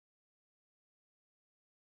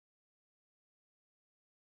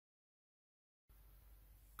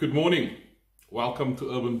Good morning. Welcome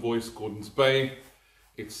to Urban Voice Gordons Bay.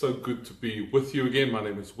 It's so good to be with you again. My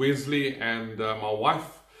name is Wesley, and my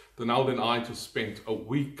wife, Donald, and I just spent a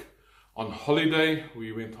week on holiday.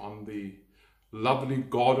 We went on the lovely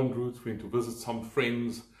garden route. We went to visit some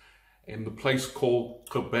friends in the place called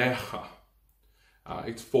Gqeberha.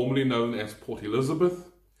 It's formerly known as Port Elizabeth,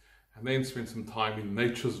 and then spent some time in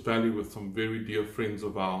Nature's Valley with some very dear friends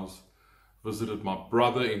of ours. Visited my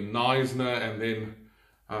brother in Knysna, and then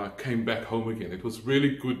came back home again. It was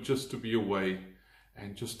really good just to be away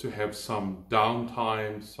and just to have some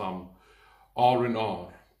downtime, some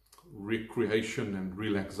R&R, recreation and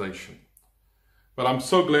relaxation. But I'm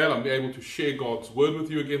so glad I'm able to share God's word with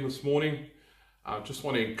you again this morning. I just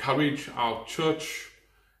want to encourage our church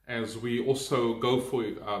as we also go for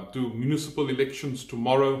do municipal elections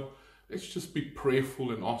tomorrow. Let's just be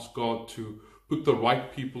prayerful and ask God to put the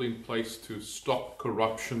right people in place to stop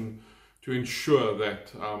corruption, to ensure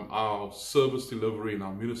that our service delivery in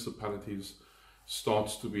our municipalities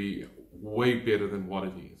starts to be way better than what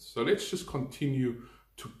it is. So let's just continue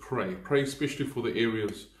to pray. Pray especially for the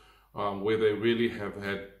areas where they really have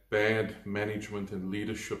had bad management and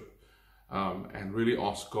leadership, and really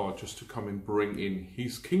ask God just to come and bring in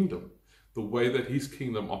His kingdom, the way that His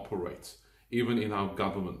kingdom operates, even in our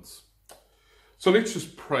governments. So let's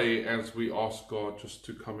just pray as we ask God just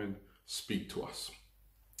to come and speak to us.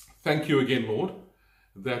 Thank you again, Lord,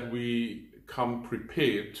 that we come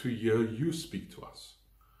prepared to hear you speak to us.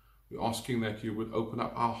 We're asking that you would open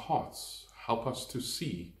up our hearts, help us to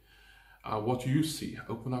see what you see,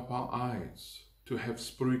 open up our eyes to have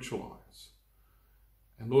spiritual eyes.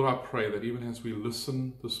 And Lord, I pray that even as we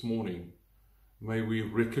listen this morning, may we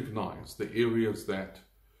recognize the areas that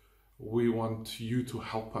we want you to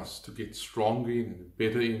help us to get stronger in and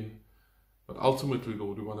better in. But ultimately,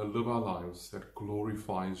 Lord, we want to live our lives that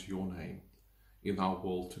glorifies your name in our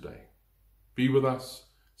world today. Be with us,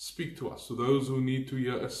 speak to us. To those who need to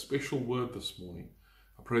hear a special word this morning,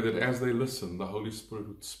 I pray that as they listen, the Holy Spirit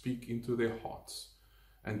would speak into their hearts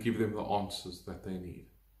and give them the answers that they need.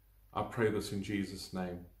 I pray this in Jesus'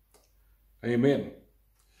 name. Amen.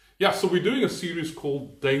 Yeah, so we're doing a series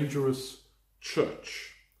called Dangerous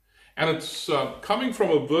Church. And it's coming from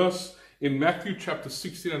a verse in Matthew chapter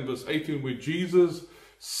 16 and verse 18, where Jesus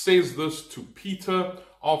says this to Peter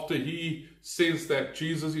after he says that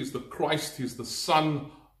Jesus is the Christ, he's the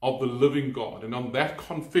Son of the living God. And on that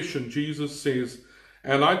confession, Jesus says,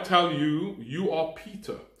 "And I tell you, you are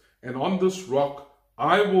Peter, and on this rock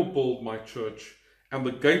I will build my church, and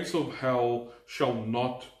the gates of hell shall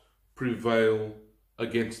not prevail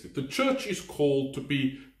against it." The church is called to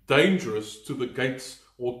be dangerous to the gates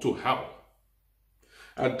or to hell.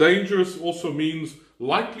 Dangerous also means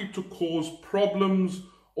likely to cause problems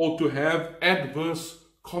or to have adverse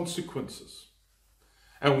consequences.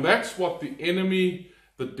 And that's what the enemy,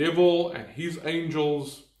 the devil and his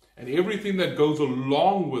angels and everything that goes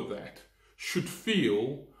along with that should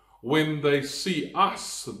feel when they see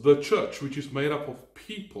us, the church, which is made up of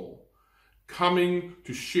people, coming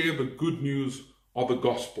to share the good news of the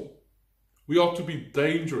gospel. We are to be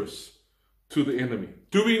dangerous to the enemy.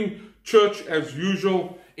 Doing church as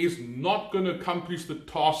usual is not going to accomplish the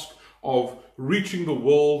task of reaching the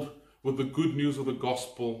world with the good news of the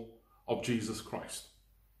gospel of Jesus Christ.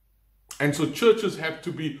 And so churches have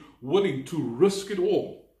to be willing to risk it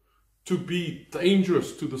all, to be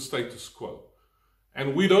dangerous to the status quo.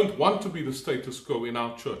 And we don't want to be the status quo in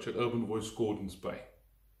our church at Urban Voice Gordons Bay.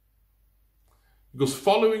 Because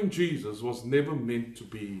following Jesus was never meant to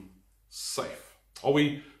be safe. Are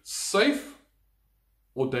we safe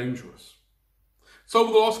or dangerous? So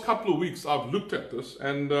over the last couple of weeks, I've looked at this,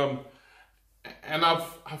 and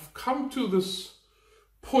I've come to this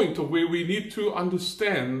point of where we need to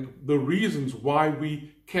understand the reasons why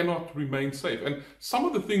we cannot remain safe. And some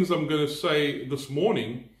of the things I'm going to say this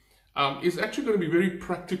morning is actually going to be very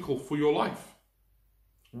practical for your life.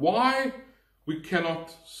 Why we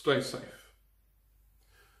cannot stay safe.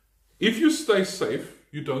 If you stay safe,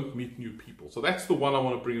 you don't meet new people. So that's the one I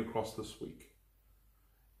want to bring across this week.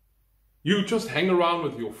 You just hang around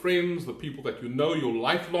with your friends, the people that you know, your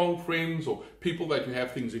lifelong friends, or people that you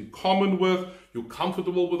have things in common with. You're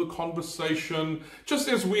comfortable with the conversation, just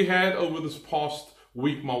as we had over this past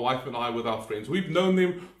week, my wife and I, with our friends. We've known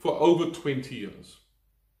them for over 20 years.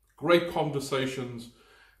 Great conversations,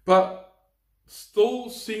 but still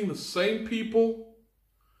seeing the same people,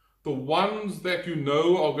 the ones that you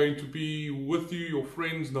know are going to be with you, your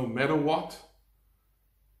friends, no matter what.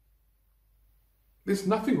 There's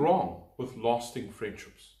nothing wrong with lasting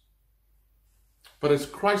friendships. But as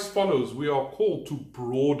Christ followers, we are called to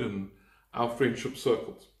broaden our friendship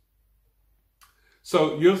circles.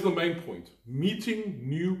 So here's the main point. Meeting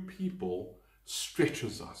new people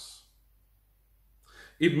stretches us.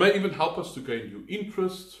 It may even help us to gain new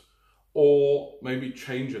interest, or maybe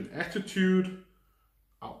change an attitude,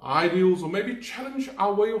 our ideals, or maybe challenge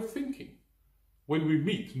our way of thinking when we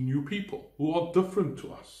meet new people who are different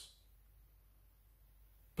to us.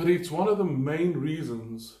 But it's one of the main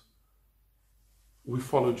reasons we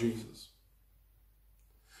follow Jesus.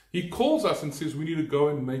 He calls us and says we need to go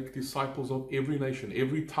and make disciples of every nation,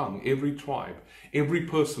 every tongue, every tribe, every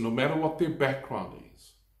person, no matter what their background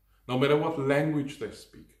is, no matter what language they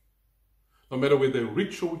speak, no matter whether they're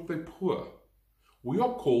rich or if they're poor. We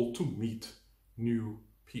are called to meet new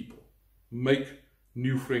people, make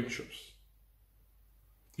new friendships.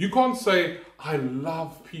 You can't say, I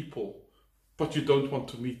love people, but you don't want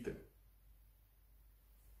to meet them.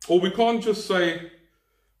 Or we can't just say,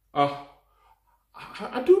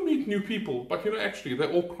 I do meet new people, but actually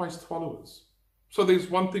they're all Christ followers. So there's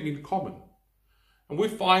one thing in common. And we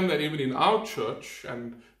find that even in our church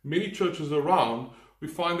and many churches around, we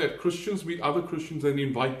find that Christians meet other Christians and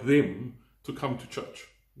invite them to come to church,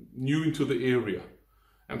 new into the area.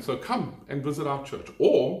 And so come and visit our church.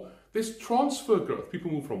 Or there's transfer growth.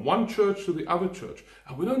 People move from one church to the other church.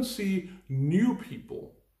 And we don't see new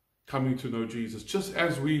people coming to know Jesus, just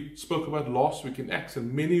as we spoke about last week in Acts,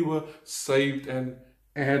 and many were saved and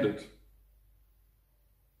added.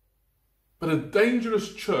 But a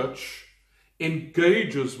dangerous church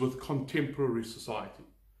engages with contemporary society.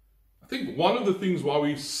 I think one of the things why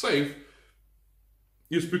we're safe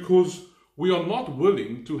is because we are not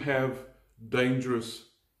willing to have dangerous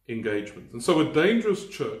engagements. And so a dangerous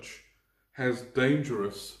church has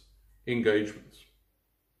dangerous engagements.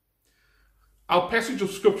 Our passage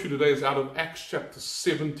of scripture today is out of Acts chapter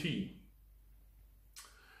 17.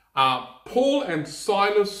 Paul and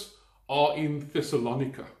Silas are in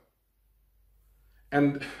Thessalonica.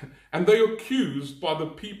 And they're accused by the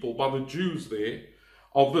people, by the Jews there,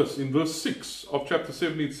 of this. In verse 6 of chapter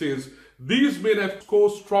 17 it says, "These men have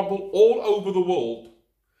caused trouble all over the world,"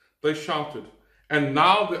 they shouted, "and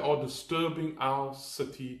now they are disturbing our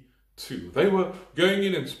city too." They were going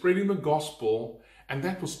in and spreading the gospel, and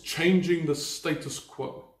that was changing the status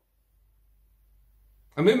quo.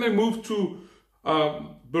 And then they moved to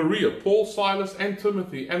Berea, Paul, Silas, and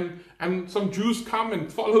Timothy. And some Jews come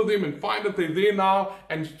and follow them and find that they're there now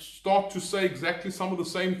and start to say exactly some of the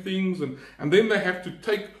same things. And then they have to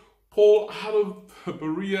take Paul out of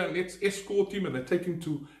Berea and let's escort him, and they take him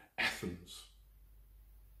to Athens.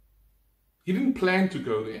 He didn't plan to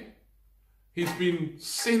go there. He's been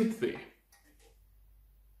sent there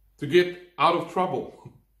to get out of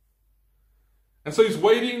trouble. And so he's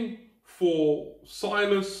waiting for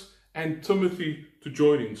Silas and Timothy to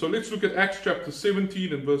join him. So let's look at Acts chapter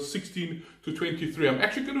 17 and verse 16 to 23. I'm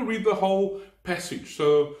actually going to read the whole passage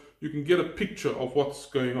so you can get a picture of what's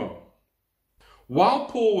going on. While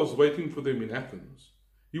Paul was waiting for them in Athens,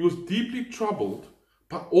 he was deeply troubled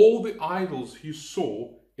by all the idols he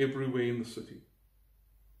saw everywhere in the city.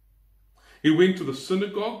 He went to the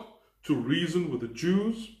synagogue to reason with the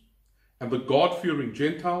Jews and the God-fearing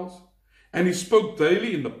Gentiles, and he spoke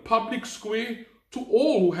daily in the public square to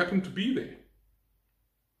all who happened to be there.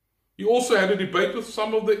 He also had a debate with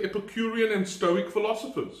some of the Epicurean and Stoic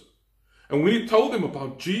philosophers. And when he told them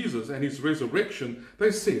about Jesus and his resurrection,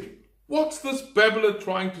 they said, "What's this babbler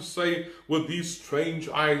trying to say with these strange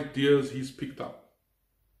ideas he's picked up?"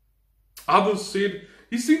 Others said,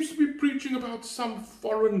 "He seems to be preaching about some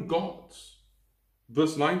foreign gods."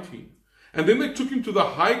 Verse 19. And then they took him to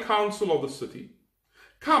the high council of the city.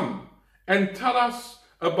 "Come and tell us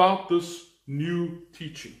about this new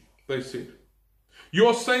teaching," they said. "You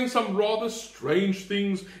are saying some rather strange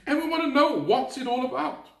things, and we want to know what's it all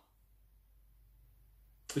about."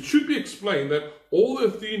 It should be explained that all the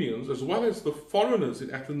Athenians, as well as the foreigners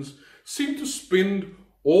in Athens, seem to spend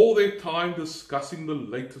all their time discussing the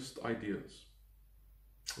latest ideas.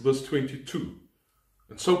 Verse 22.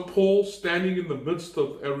 And so Paul, standing in the midst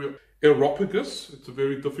of Areopagus, it's a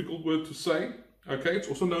very difficult word to say, okay, it's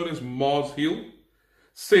also known as Mars Hill,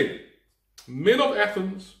 said, "Men of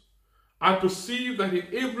Athens, I perceive that in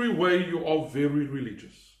every way you are very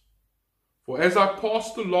religious. For as I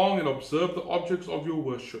passed along and observed the objects of your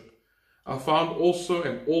worship, I found also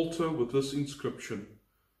an altar with this inscription,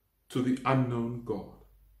 'To the unknown God.'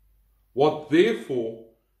 What therefore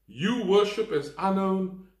you worship as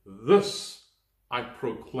unknown, this I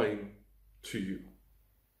proclaim to you."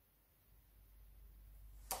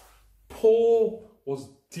 Paul was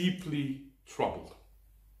deeply troubled.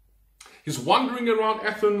 He's wandering around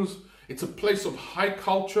Athens. It's a place of high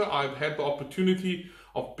culture. I've had the opportunity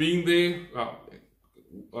of being there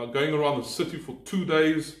going around the city for 2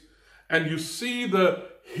 days, and you see the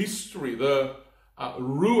history, the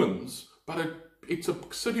ruins, but it's a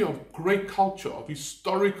city of great culture, of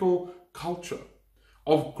historical culture,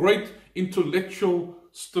 of great intellectual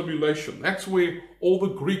stimulation. That's where all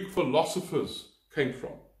the Greek philosophers came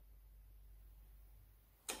from.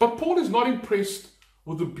 But Paul is not impressed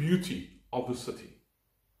with the beauty of the city.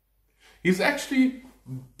 He's actually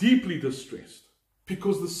deeply distressed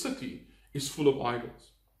because the city is full of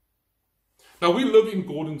idols. Now, we live in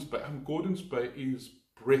Gordons Bay, and Gordons Bay is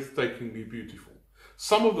breathtakingly beautiful.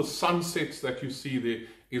 Some of the sunsets that you see there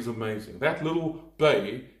is amazing. That little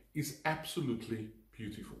bay is absolutely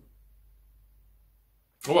beautiful.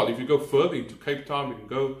 Well, if you go further into Cape Town, you can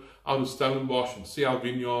go out to Stellenbosch and see our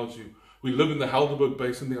vineyards. We live in the Helderberg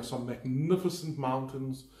Basin. There are some magnificent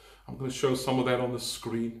mountains. I'm going to show some of that on the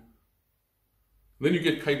screen. Then you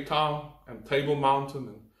get Cape Town and Table Mountain,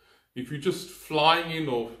 and if you're just flying in,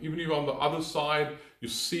 or even if you're on the other side, you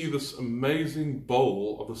see this amazing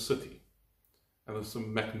bowl of the city, and it's a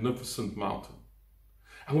magnificent mountain.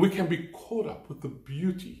 And we can be caught up with the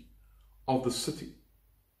beauty of the city.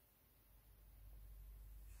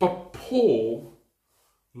 But Paul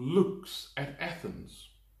looks at Athens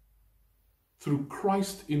through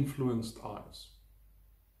Christ-influenced eyes.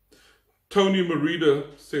 Tony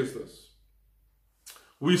Merida says this: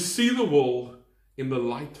 we see the world in the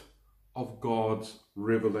light of God's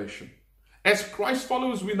revelation. As Christ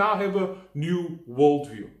followers, we now have a new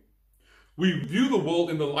worldview. We view the world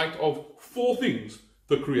in the light of 4 things: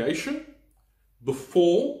 the creation, the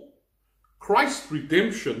fall, Christ's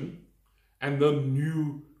redemption, and the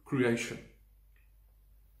new creation.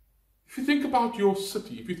 If you think about your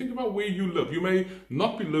city, if you think about where you live, you may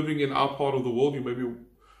not be living in our part of the world. You may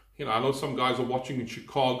be, I know some guys are watching in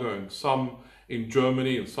Chicago, and some in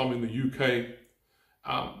Germany, and some in the UK.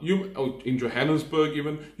 In Johannesburg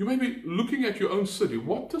even. You may be looking at your own city.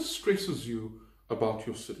 What distresses you about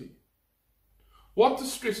your city? What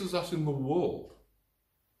distresses us in the world?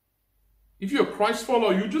 If you're a Christ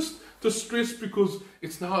follower, you're just distressed because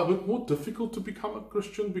it's now a bit more difficult to become a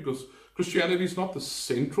Christian, because Christianity is not the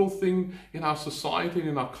central thing in our society and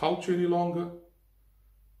in our culture any longer.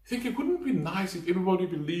 You think it wouldn't be nice if everybody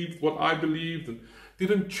believed what I believed and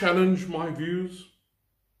didn't challenge my views?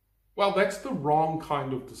 Well, that's the wrong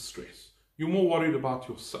kind of distress. You're more worried about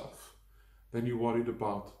yourself than you're worried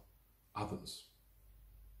about others.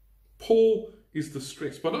 Paul is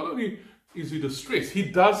distressed, but not only is he distressed, he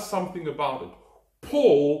does something about it.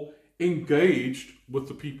 Paul engaged with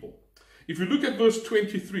the people. If you look at verse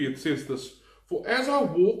 23, it says this: for as I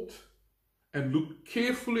walked and looked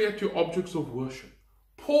carefully at your objects of worship.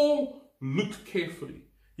 Paul looked carefully.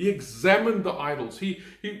 He examined the idols. He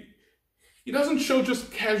doesn't show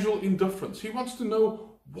just casual indifference. He wants to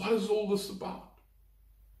know, what is all this about?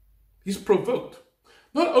 He's provoked.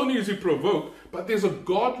 Not only is he provoked, but there's a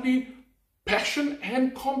godly passion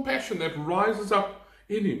and compassion that rises up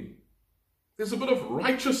in him. There's a bit of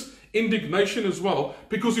righteous indignation as well,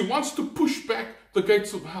 because he wants to push back the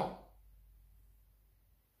gates of hell.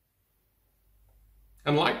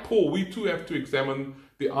 And like Paul, we too have to examine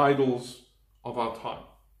the idols of our time.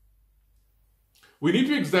 We need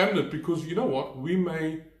to examine it because, you know what, we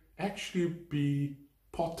may actually be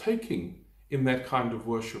partaking in that kind of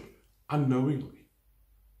worship unknowingly.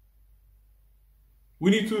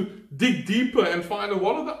 We need to dig deeper and find out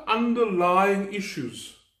what are the underlying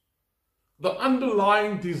issues, the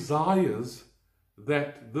underlying desires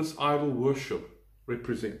that this idol worship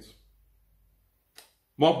represents.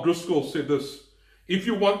 Mark Driscoll said this: if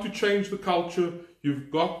you want to change the culture,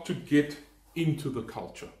 you've got to get into the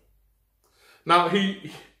culture. Now,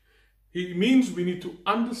 he means we need to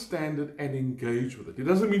understand it and engage with it. It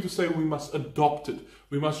doesn't mean to say we must adopt it.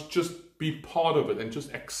 We must just be part of it and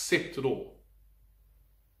just accept it all.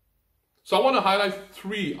 So I want to highlight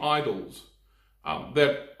 3 idols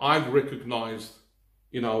that I've recognized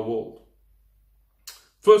in our world.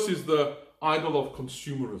 First is the idol of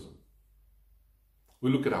consumerism.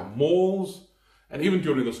 We look at our malls, and even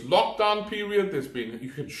during this lockdown period,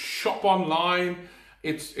 you can shop online.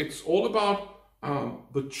 It's all about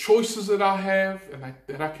the choices that I have and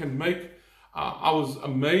that I can make. I was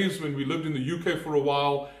amazed when we lived in the UK for a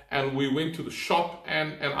while, and we went to the shop,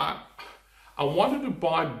 and I wanted to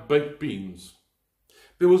buy baked beans.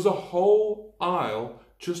 There was a whole aisle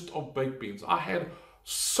just of baked beans. I had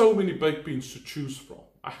so many baked beans to choose from.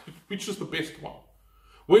 Which is the best one?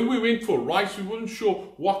 When we went for rice, we weren't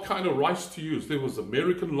sure what kind of rice to use. There was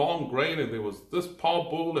American long grain, and there was this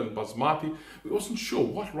parboiled and basmati. We wasn't sure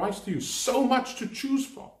what rice to use. So much to choose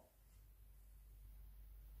from.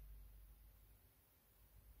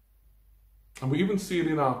 And we even see it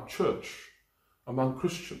in our church among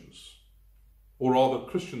Christians, or rather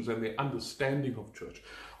Christians and their understanding of church.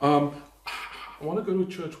 I want to go to a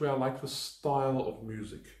church where I like the style of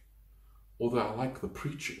music, or that I like the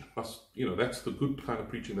preaching. That's the good kind of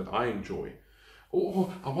preaching that I enjoy.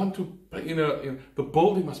 Or I want to, the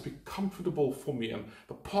building must be comfortable for me, and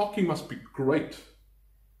the parking must be great.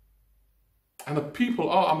 And the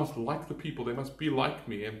people, I must like the people. They must be like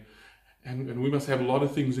me, and we must have a lot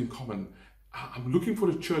of things in common. I'm looking for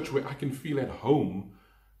a church where I can feel at home,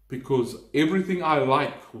 because everything I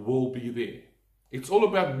like will be there. It's all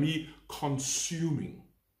about me consuming.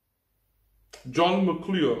 John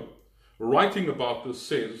McClure, writing about this,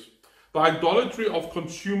 says, the idolatry of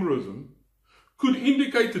consumerism could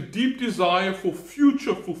indicate a deep desire for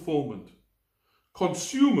future fulfillment.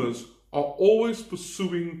 Consumers are always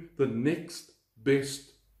pursuing the next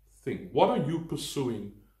best thing. What are you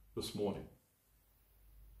pursuing this morning?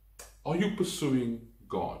 Are you pursuing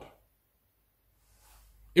God?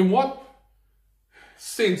 In what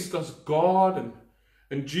sense does God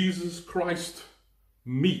and Jesus Christ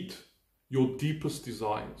meet your deepest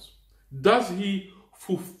desires? Does he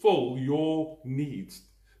fulfill your needs?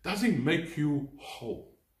 Does he make you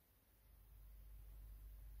whole?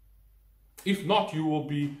 If not, you will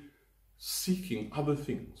be seeking other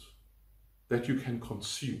things that you can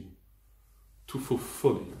consume to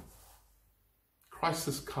fulfill you. Christ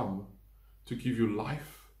has come to give you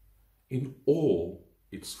life in all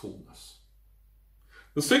its fullness.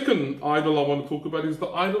 The second idol I want to talk about is the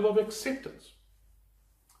idol of acceptance.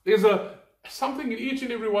 There's something in each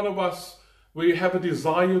and every one of us where you have a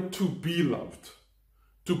desire to be loved,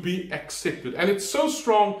 to be accepted. And it's so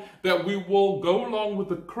strong that we will go along with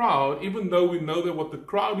the crowd, even though we know that what the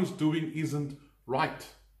crowd is doing isn't right.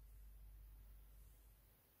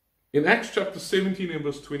 In Acts chapter 17 and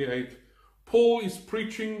verse 28, Paul is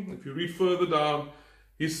preaching. If you read further down,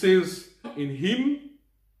 he says, in him,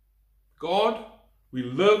 God, we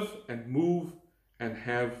live and move and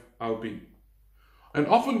have our being. And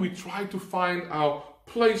often we try to find our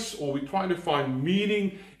place, or we try to find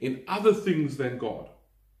meaning in other things than God.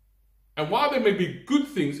 And while there may be good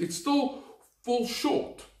things, it still falls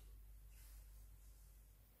short.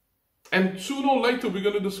 And sooner or later we're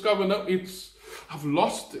going to discover, no, I've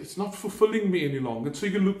lost, it's not fulfilling me any longer. And so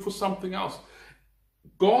you can look for something else.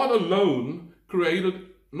 God alone created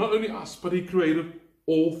not only us, but he created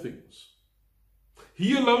all things.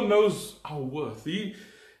 He alone knows our worth.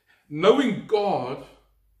 Knowing God,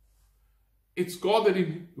 it's God that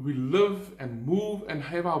we live and move and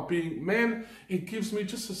have our being. Man, it gives me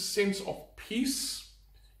just a sense of peace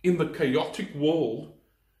in the chaotic world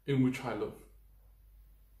in which I live.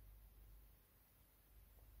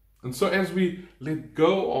 And so as we let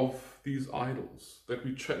go of these idols that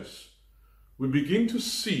we chase, we begin to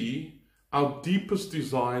see our deepest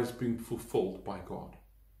desires being fulfilled by God.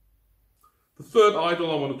 The third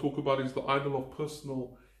idol I want to talk about is the idol of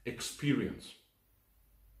personal experience.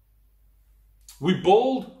 We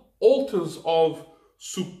build altars of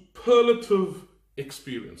superlative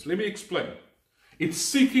experience. Let me explain. It's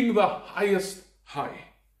seeking the highest high,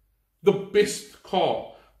 the best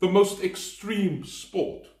car, the most extreme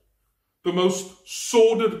sport, the most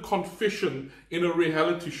sordid confession in a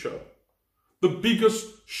reality show, the biggest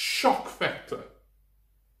shock factor,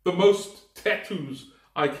 the most tattoos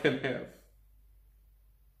I can have.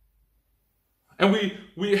 And we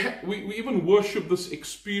even worship this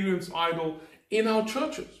experience idol in our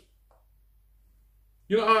churches.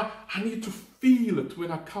 I need to feel it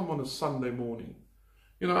when I come on a Sunday morning.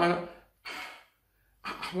 I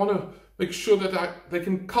want to make sure that they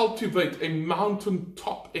can cultivate a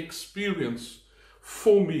mountaintop experience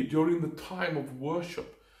for me during the time of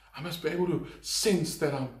worship. I must be able to sense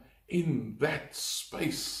that I'm in that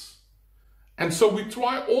space. And so we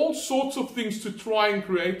try all sorts of things to try and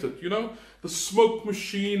create it. The smoke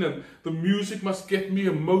machine and the music must get me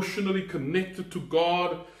emotionally connected to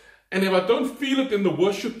God. And if I don't feel it, then the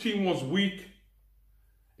worship team was weak.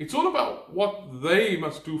 It's all about what they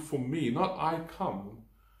must do for me, not I come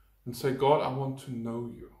and say, God, I want to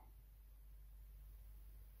know you.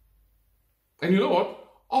 And you know what?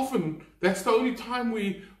 Often that's the only time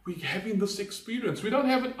we're having this experience. We don't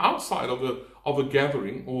have it outside of a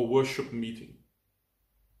gathering or a worship meeting.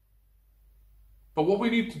 But what we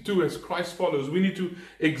need to do as Christ followers, we need to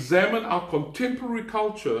examine our contemporary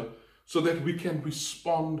culture so that we can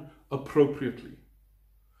respond appropriately.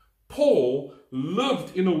 Paul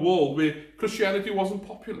lived in a world where Christianity wasn't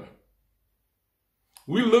popular.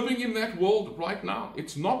 We're living in that world right now.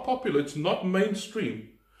 It's not popular. It's not mainstream.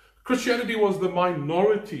 Christianity was the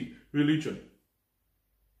minority religion.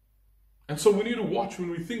 And so we need to watch when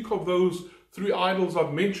we think of those three idols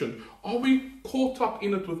I've mentioned, are we caught up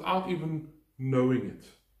in it without even knowing it?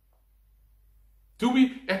 Do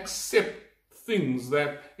we accept things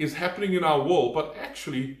that is happening in our world, but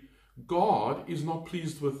actually God is not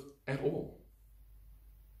pleased with at all?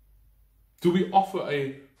 Do we offer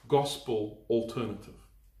a gospel alternative?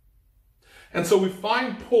 And so we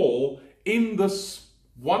find Paul in this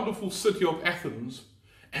wonderful city of Athens,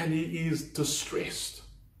 and he is distressed.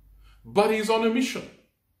 But he's on a mission,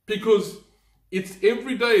 because it's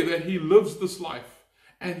every day that he lives this life.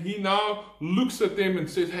 And he now looks at them and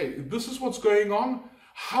says, hey, this is what's going on.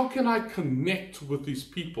 How can I connect with these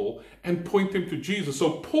people and point them to Jesus?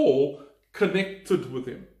 So Paul connected with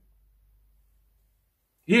them.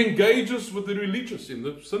 He engages with the religious in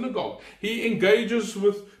the synagogue. He engages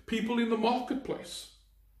with people in the marketplace.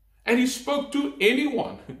 And he spoke to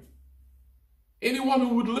anyone who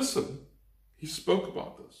would listen. He spoke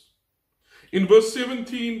about this. In verse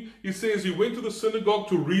 17, he says, he went to the synagogue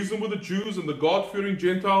to reason with the Jews and the God-fearing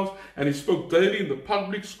Gentiles, and he spoke daily in the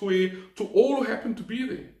public square to all who happened to be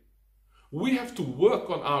there. We have to work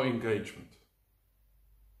on our engagement.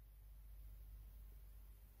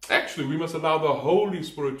 Actually, we must allow the Holy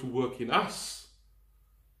Spirit to work in us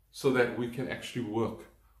so that we can actually work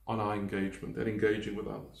on our engagement and engaging with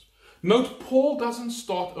others. Note, Paul doesn't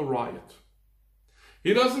start a riot.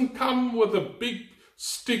 He doesn't come with a big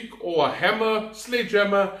stick or a hammer,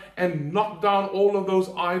 sledgehammer, and knock down all of those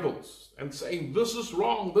idols and saying, this is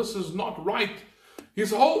wrong, this is not right.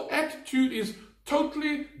 His whole attitude is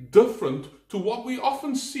totally different to what we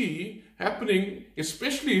often see happening,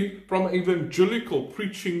 especially from evangelical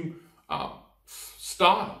preaching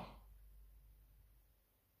style.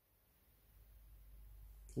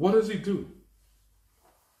 What does he do?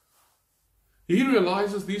 He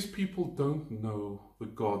realizes these people don't know the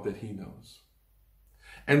God that he knows.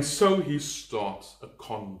 And so he starts a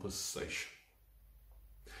conversation.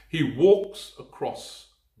 He walks across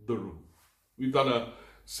the room. We've done a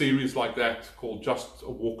series like that called Just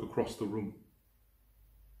a Walk Across the Room.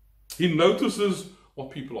 He notices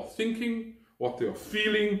what people are thinking, what they are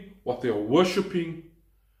feeling, what they are worshipping.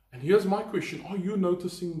 And here's my question. Are you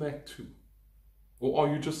noticing that too? Or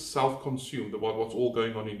are you just self-consumed about what's all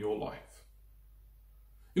going on in your life?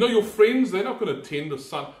 You know, your friends, they're not going to attend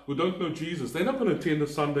who don't know Jesus, they're not going to attend a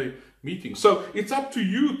Sunday meeting. So it's up to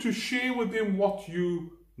you to share with them what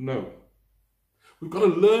you know. We've got to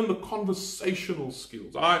learn the conversational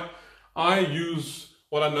skills. I use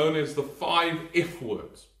what are known as the 5 F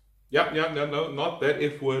words. No, not that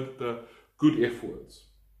F word, the good F words.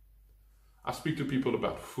 I speak to people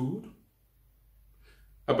about food,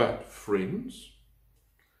 about friends,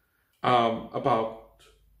 about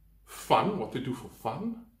fun, what they do for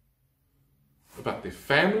fun, about their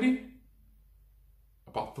family,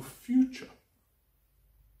 about the future.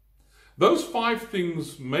 Those 5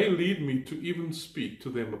 things may lead me to even speak to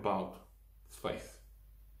them about faith.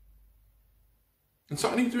 And so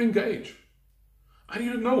I need to engage. I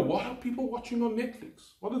need to know, what are people watching on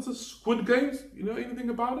Netflix? What is the Squid Games? You know anything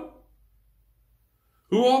about it?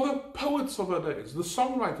 Who are the poets of our days, the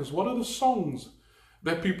songwriters? What are the songs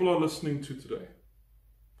that people are listening to today?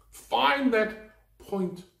 Find that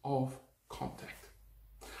point of contact.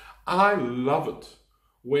 I love it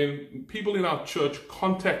when people in our church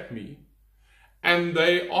contact me and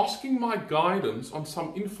they're asking my guidance on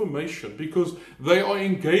some information because they are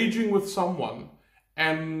engaging with someone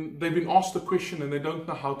and they've been asked a question and they don't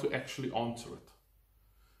know how to actually answer it.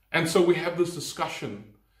 And so we have this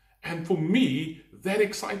discussion, and for me, that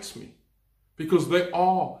excites me. Because they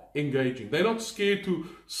are engaging. They're not scared to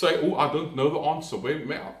say, oh, I don't know the answer.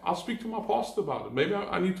 I'll speak to my pastor about it. Maybe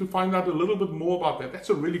I need to find out a little bit more about that.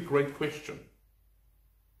 That's a really great question.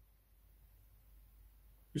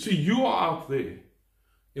 You see, you are out there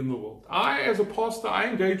in the world. As a pastor, I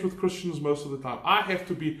engage with Christians most of the time. I have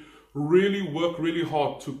to work really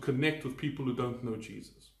hard to connect with people who don't know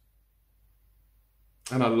Jesus.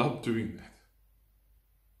 And I love doing that.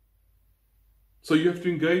 So you have to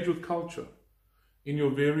engage with culture in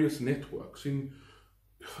your various networks, in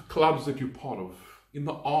clubs that you're part of, in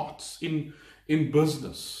the arts, in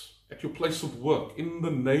business, at your place of work, in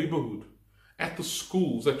the neighborhood, at the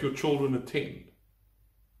schools that your children attend.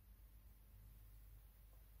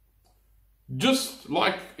 Just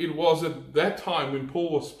like it was at that time when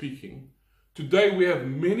Paul was speaking, today we have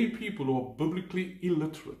many people who are biblically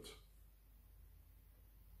illiterate.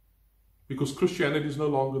 Because Christianity is no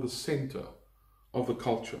longer the center of the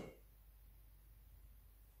culture.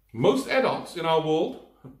 Most adults in our world,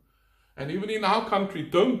 and even in our country,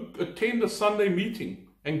 don't attend a Sunday meeting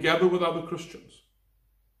and gather with other Christians.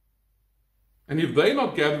 And if they're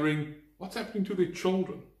not gathering, what's happening to their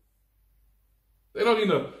children? They're not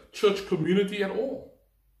in a church community at all.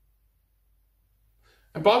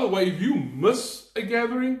 And by the way, if you miss a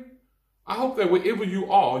gathering, I hope that wherever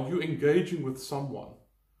you are, you're engaging with someone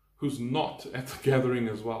who's not at the gathering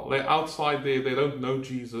as well. They're outside there, they don't know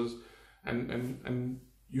Jesus, and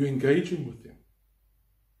you're engaging with them.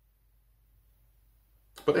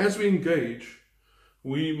 But as we engage,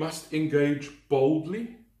 we must engage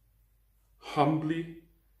boldly, humbly,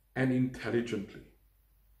 and intelligently.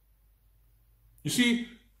 You see,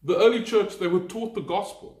 the early church, they were taught the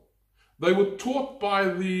gospel. They were taught by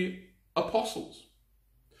the apostles.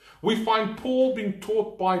 We find Paul being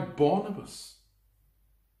taught by Barnabas.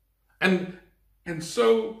 And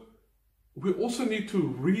so we also need to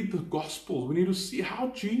read the Gospels. We need to see how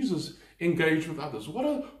Jesus engaged with others. What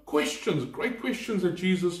are questions, great questions that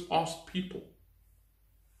Jesus asked people?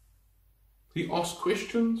 He asked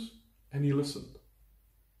questions and he listened.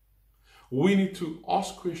 We need to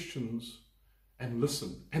ask questions and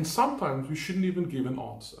listen. And sometimes we shouldn't even give an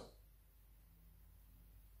answer.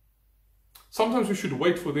 Sometimes we should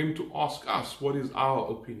wait for them to ask us what is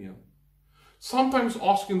our opinion. Sometimes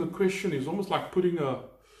asking the question is almost like putting a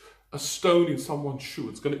stone in someone's shoe.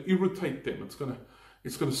 It's going to irritate them. It's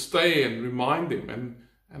going to stay and remind them.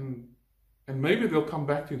 And maybe they'll come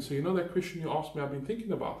back to you and say, you know, that question you asked me, I've been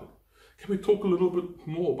thinking about it. Can we talk a little bit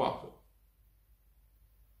more about it?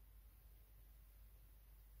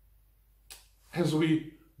 As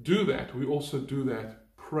we do that, we also do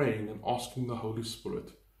that praying and asking the Holy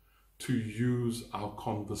Spirit to use our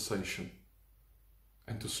conversation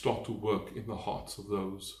and to start to work in the hearts of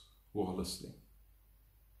those who are listening.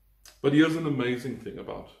 But here's an amazing thing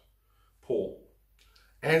about Paul.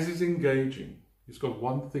 As he's engaging, he's got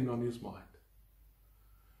one thing on his mind.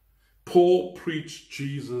 Paul preached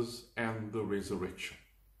Jesus and the resurrection.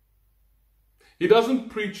 He doesn't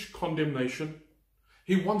preach condemnation.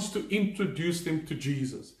 He wants to introduce them to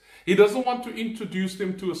Jesus. He doesn't want to introduce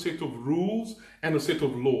them to a set of rules and a set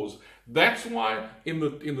of laws. That's why in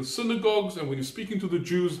the synagogues and when he's speaking to the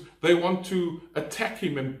Jews, they want to attack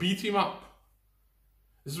him and beat him up.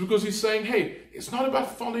 This is because he's saying, hey, it's not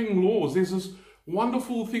about following laws. There's this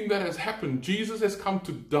wonderful thing that has happened. Jesus has come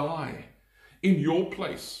to die in your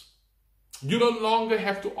place. You no longer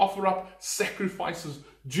have to offer up sacrifices.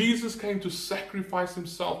 Jesus came to sacrifice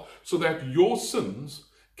himself so that your sins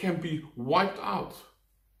can be wiped out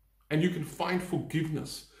and you can find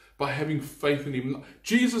forgiveness by having faith in him.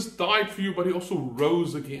 Jesus died for you, but he also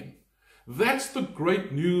rose again. That's the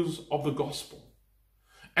great news of the gospel.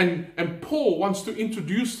 And Paul wants to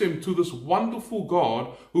introduce them to this wonderful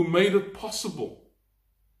God who made it possible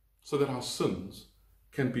so that our sins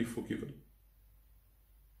can be forgiven.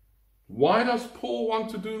 Why does Paul want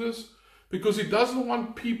to do this? Because he doesn't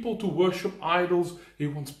want people to worship idols. He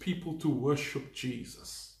wants people to worship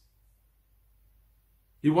Jesus.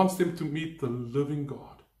 He wants them to meet the living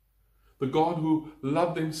God, the God who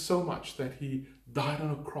loved them so much that he died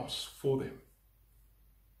on a cross for them.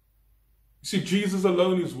 You see, Jesus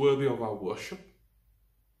alone is worthy of our worship.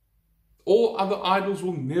 All other idols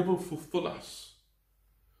will never fulfill us.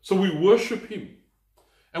 So we worship him.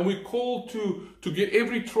 And we're called to get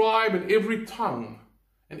every tribe and every tongue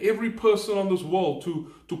and every person on this world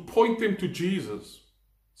to point them to Jesus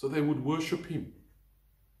so they would worship him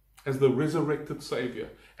as the resurrected Savior,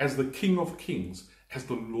 as the King of Kings, as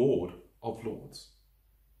the Lord of Lords.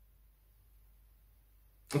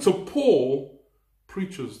 And so Paul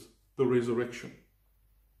preaches the resurrection.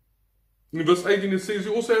 In verse 18 it says,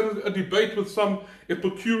 he also had a debate with some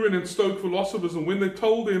Epicurean and Stoic philosophers, and when they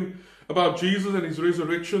told him about Jesus and his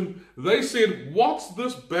resurrection, they said, what's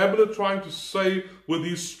this babbler trying to say with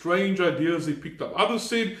these strange ideas he picked up? Others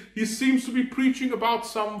said, he seems to be preaching about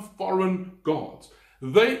some foreign gods.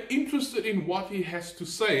 They're interested in what he has to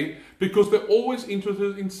say because they're always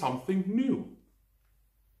interested in something new.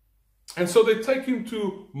 And so they take him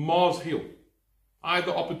to Mars Hill. I had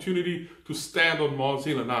the opportunity to stand on Mars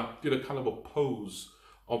Hill and I did a kind of a pose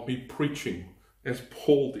of me preaching as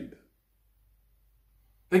Paul did.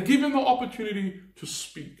 They give him the opportunity to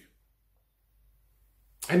speak.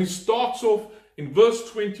 And he starts off in verse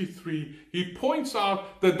 23. He points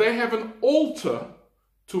out that they have an altar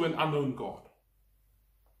to an unknown God.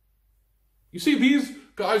 You see, these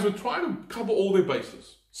guys were trying to cover all their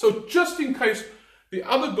bases. So just in case the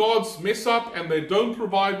other gods mess up and they don't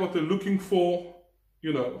provide what they're looking for,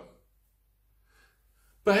 you know,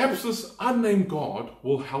 perhaps this unnamed God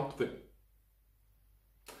will help them.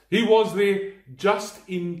 He was their just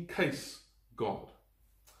in case God.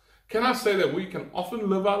 Can I say that we can often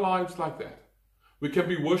live our lives like that? We can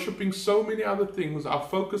be worshiping so many other things. Our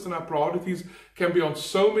focus and our priorities can be on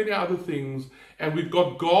so many other things. And we've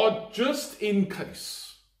got God just in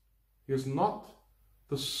case. He is not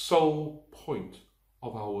the sole point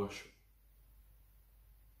of our worship.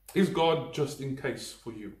 Is God just in case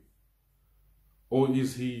for you? Or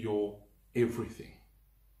is He your everything?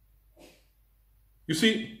 You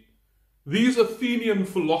see, these Athenian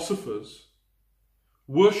philosophers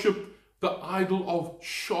worship the idol of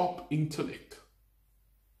sharp intellect.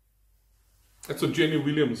 That's what Jenny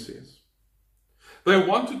Williams says. They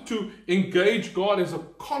wanted to engage God as a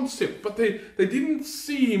concept, but they didn't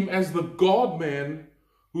see Him as the God-man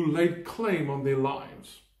who laid claim on their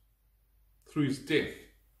lives through His death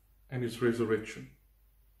and His resurrection.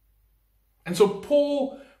 And so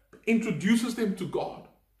Paul introduces them to God.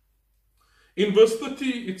 In verse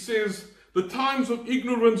 30 it says, the times of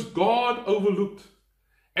ignorance God overlooked,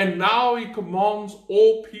 and now He commands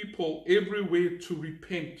all people everywhere to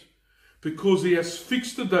repent, because He has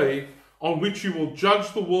fixed a day on which He will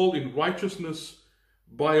judge the world in righteousness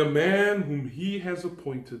by a man whom He has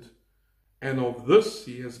appointed. And of this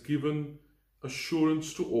He has given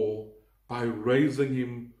assurance to all by raising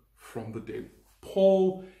Him from the dead.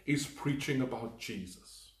 Paul is preaching about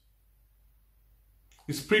Jesus.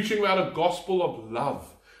 He's preaching about a gospel of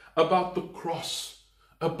love, about the cross,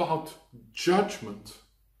 about judgment,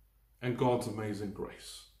 and God's amazing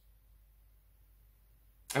grace.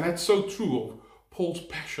 And that's so true of Paul's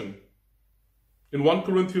passion. In 1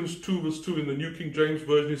 Corinthians 2 verse 2 in the New King James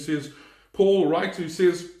Version, he says, Paul writes, he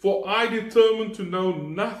says, for I determined to know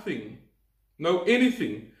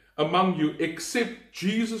anything among you except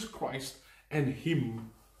Jesus Christ and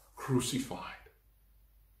Him crucified.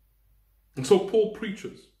 And so Paul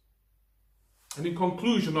preaches. And in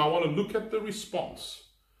conclusion, I want to look at the response,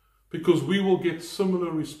 because we will get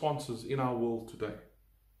similar responses in our world today.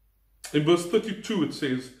 In verse 32 it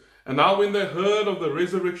says, and now when they heard of the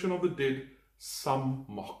resurrection of the dead, some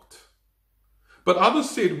mocked. But others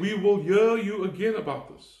said, we will hear you again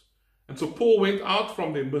about this. And so Paul went out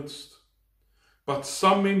from their midst. But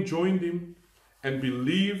some men joined him and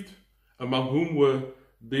believed, among whom were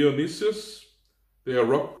Dionysius, the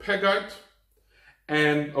Areopagite,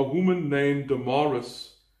 and a woman named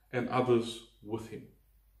Damaris, and others with him.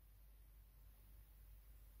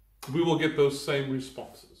 We will get those same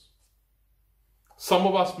responses. Some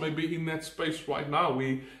of us may be in that space right now.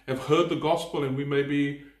 We have heard the gospel and we may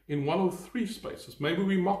be in one of three spaces. Maybe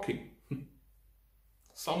we're mocking.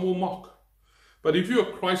 Some will mock. But if you're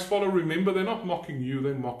a Christ follower, remember, they're not mocking you,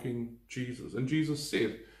 they're mocking Jesus. And Jesus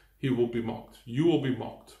said He will be mocked. You will be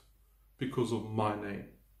mocked because of my name.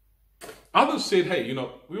 Others said, hey,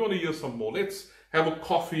 we want to hear some more. Let's have a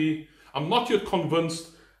coffee. I'm not yet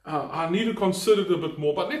convinced. I need to consider it a bit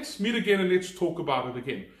more. But let's meet again and let's talk about it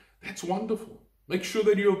again. That's wonderful. Make sure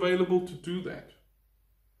that you're available to do that.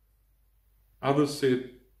 Others said,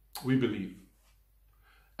 we believe.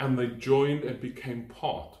 And they joined and became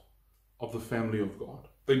part of the family of God.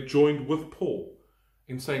 They joined with Paul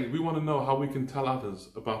in saying, we want to know how we can tell others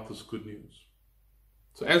about this good news.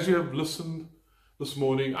 So as you have listened this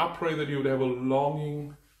morning, I pray that you would have a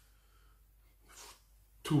longing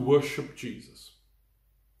to worship Jesus.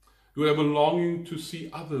 You would have a longing to see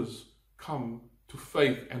others come to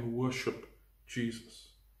faith and worship Jesus.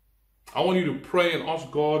 I want you to pray and ask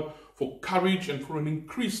God for courage and for an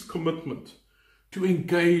increased commitment to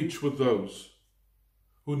engage with those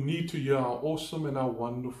who need to hear how awesome and how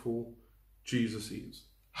wonderful Jesus is,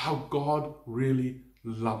 how God really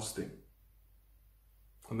loves them,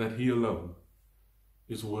 and that He alone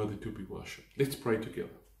is worthy to be worshipped. Let's pray together.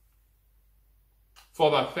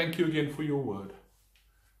 Father, I thank you again for your word,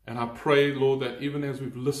 and I pray, Lord, that even as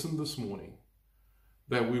we've listened this morning,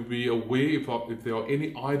 that we be aware if there are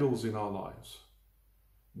any idols in our lives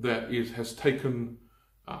that has taken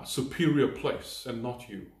superior place and not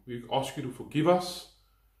you. We ask you to forgive us,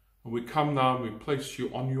 and we come now and we place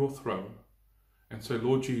you on your throne and say,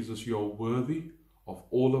 Lord Jesus, you are worthy of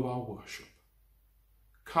all of our worship.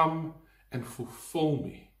 Come and fulfill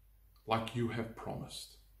me like you have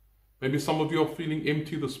promised. Maybe some of you are feeling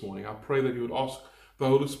empty this morning. I pray that you would ask the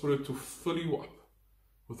Holy Spirit to fill you up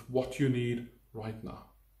with what you need right now.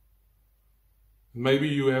 Maybe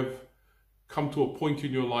you have come to a point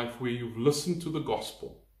in your life where you've listened to the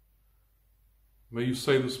gospel. May you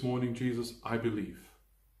say this morning, Jesus, I believe.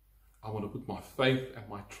 I want to put my faith and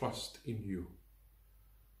my trust in you.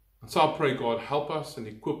 And so I pray, God, help us and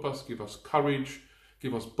equip us, give us courage,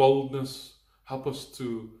 give us boldness, help us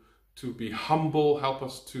to be humble, help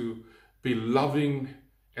us to be loving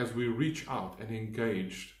as we reach out and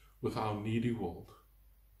engage with our needy world.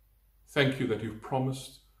 Thank you that you've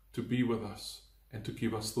promised to be with us and to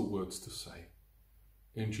give us the words to say.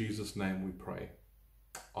 In Jesus' name we pray.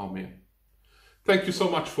 Amen. Thank you so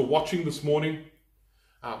much for watching this morning.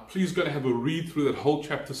 Please go and have a read through that whole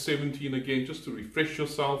chapter 17 again, just to refresh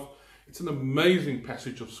yourself. It's an amazing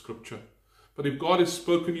passage of Scripture. But if God has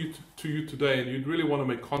spoken to you today and you'd really want to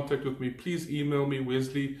make contact with me, please email me,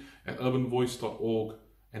 wesley@urbanvoice.org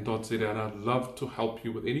and .za, and I'd love to help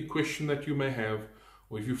you with any question that you may have,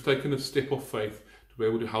 or if you've taken a step of faith, to be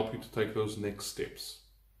able to help you to take those next steps.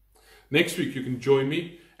 Next week, you can join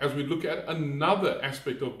me as we look at another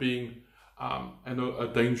aspect of being a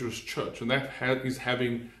dangerous church, and that is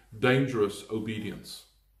having dangerous obedience.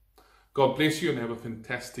 God bless you and have a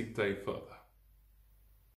fantastic day further.